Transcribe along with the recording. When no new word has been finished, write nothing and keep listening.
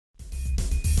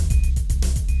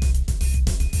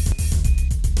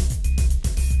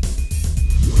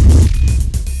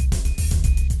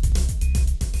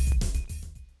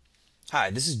Hi,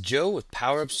 this is Joe with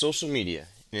Power Up Social Media.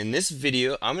 And in this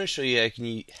video, I'm going to show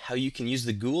you how you can use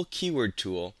the Google Keyword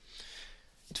Tool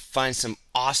to find some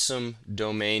awesome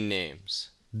domain names.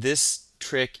 This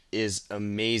trick is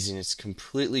amazing. It's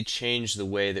completely changed the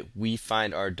way that we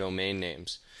find our domain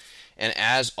names. And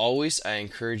as always, I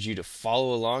encourage you to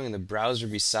follow along in the browser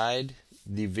beside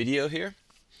the video here.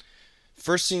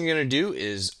 First thing you're going to do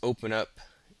is open up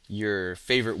your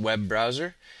favorite web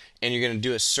browser, and you're going to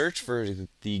do a search for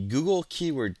the Google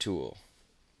Keyword Tool.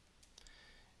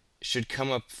 It should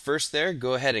come up first there.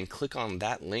 Go ahead and click on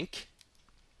that link.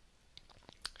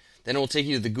 Then it will take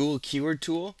you to the Google Keyword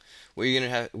Tool. What you're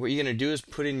going to do is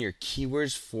put in your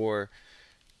keywords for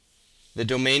the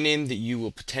domain name that you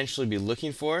will potentially be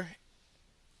looking for.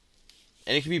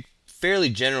 And it can be fairly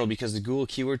general because the Google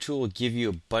Keyword Tool will give you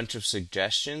a bunch of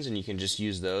suggestions and you can just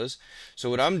use those. So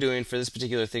what I'm doing for this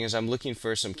particular thing is I'm looking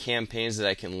for some campaigns that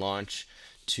I can launch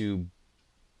to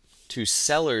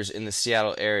sellers in the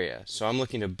Seattle area. So I'm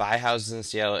looking to buy houses in the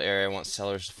Seattle area. I want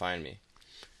sellers to find me.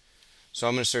 So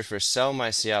I'm going to search for Sell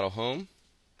My Seattle Home.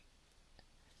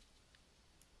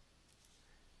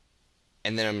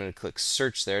 And then I'm going to click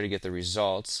Search there to get the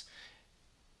results.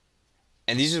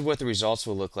 And these are what the results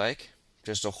will look like.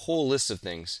 Just a whole list of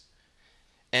things.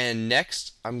 And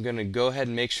next, I'm going to go ahead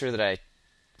and make sure that I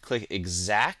click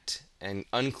Exact and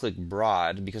unclick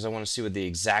Broad because I want to see what the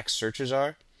exact searches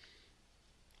are.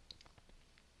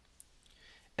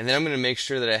 And then I'm going to make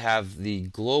sure that I have the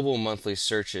global monthly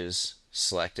searches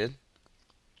selected.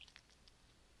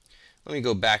 Let me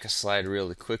go back a slide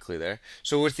really quickly there.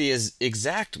 So with the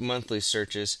exact monthly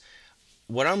searches,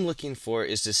 what I'm looking for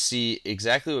is to see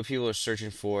exactly what people are searching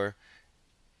for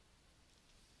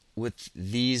with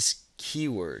these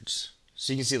keywords.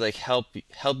 So you can see like help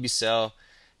you sell,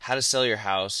 how to sell your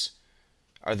house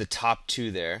are the top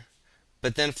two there.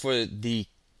 But then for the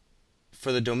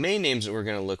domain names that we're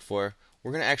going to look for,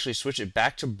 we're going to actually switch it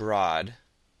back to broad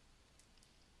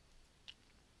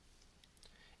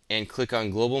and click on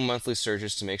global monthly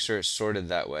searches to make sure it's sorted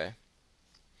that way.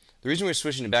 The reason we're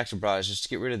switching it back to broad is just to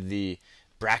get rid of the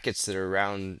brackets that are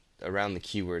around the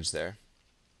keywords there.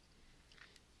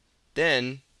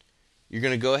 Then you're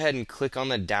going to go ahead and click on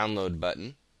the download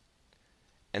button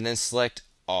and then select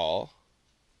all.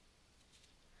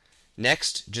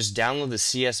 Next, just download the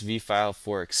CSV file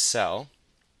for Excel.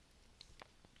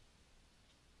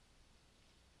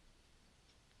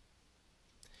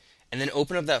 And then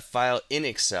open up that file in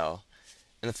Excel.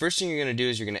 And the first thing you're going to do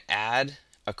is you're going to add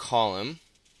a column.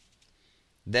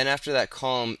 Then after that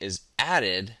column is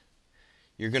added,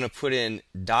 you're going to put in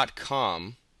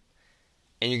 .com.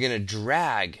 And you're going to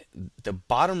drag the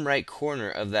bottom right corner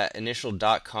of that initial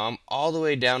 .com all the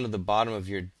way down to the bottom of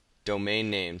your domain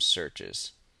name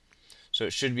searches. So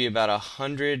it should be about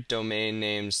 100 domain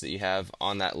names that you have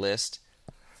on that list.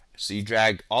 So you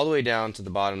drag all the way down to the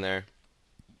bottom there,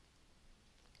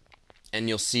 and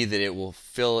you'll see that it will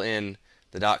fill in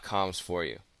the .coms for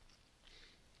you.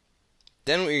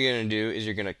 Then what you're going to do is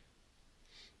you're going to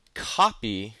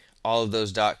copy all of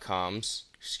those .coms.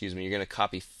 You're going to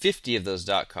copy 50 of those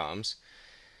 .coms,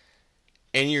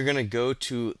 and you're going to go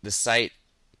to the site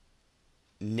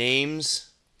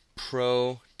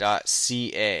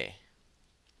namespro.ca.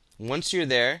 Once you're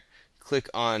there, click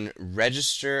on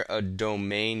Register a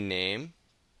Domain Name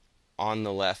on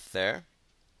the left there.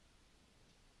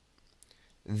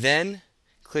 Then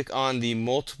click on the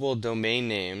Multiple Domain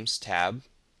Names tab.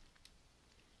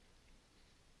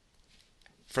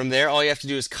 From there, all you have to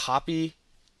do is copy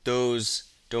those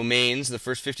domains, the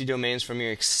first 50 domains from your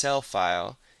Excel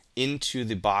file, into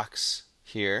the box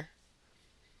here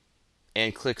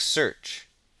and click search.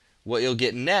 What you'll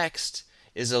get next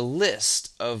is a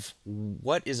list of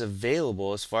what is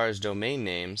available as far as domain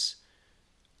names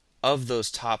of those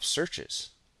top searches.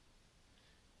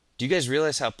 Do you guys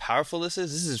realize how powerful this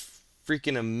is? This is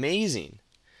freaking amazing.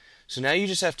 So now you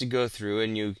just have to go through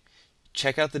and you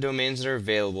check out the domains that are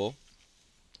available.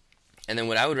 And then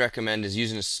what I would recommend is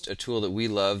using a tool that we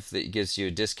love that gives you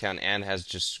a discount and has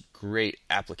just great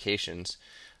applications.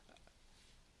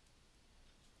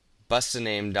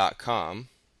 bustaname.com.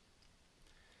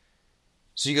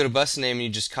 So you go to Bustaname and you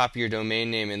just copy your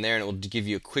domain name in there, and it will give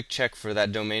you a quick check for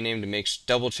that domain name to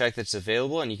double check that it's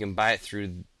available, and you can buy it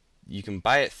through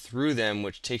them,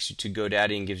 which takes you to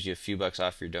GoDaddy and gives you a few bucks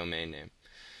off your domain name.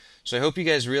 So I hope you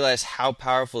guys realize how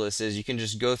powerful this is. You can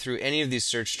just go through any of these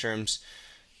search terms,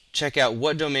 check out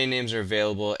what domain names are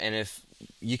available, and if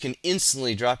you can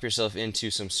instantly drop yourself into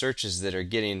some searches that are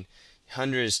getting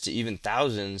hundreds to even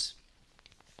thousands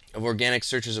of organic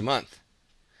searches a month.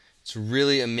 It's a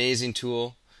really amazing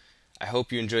tool. I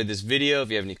hope you enjoyed this video. If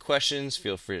you have any questions,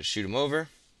 feel free to shoot them over.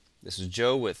 This is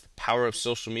Joe with Power of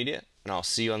Social Media, and I'll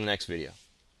see you on the next video.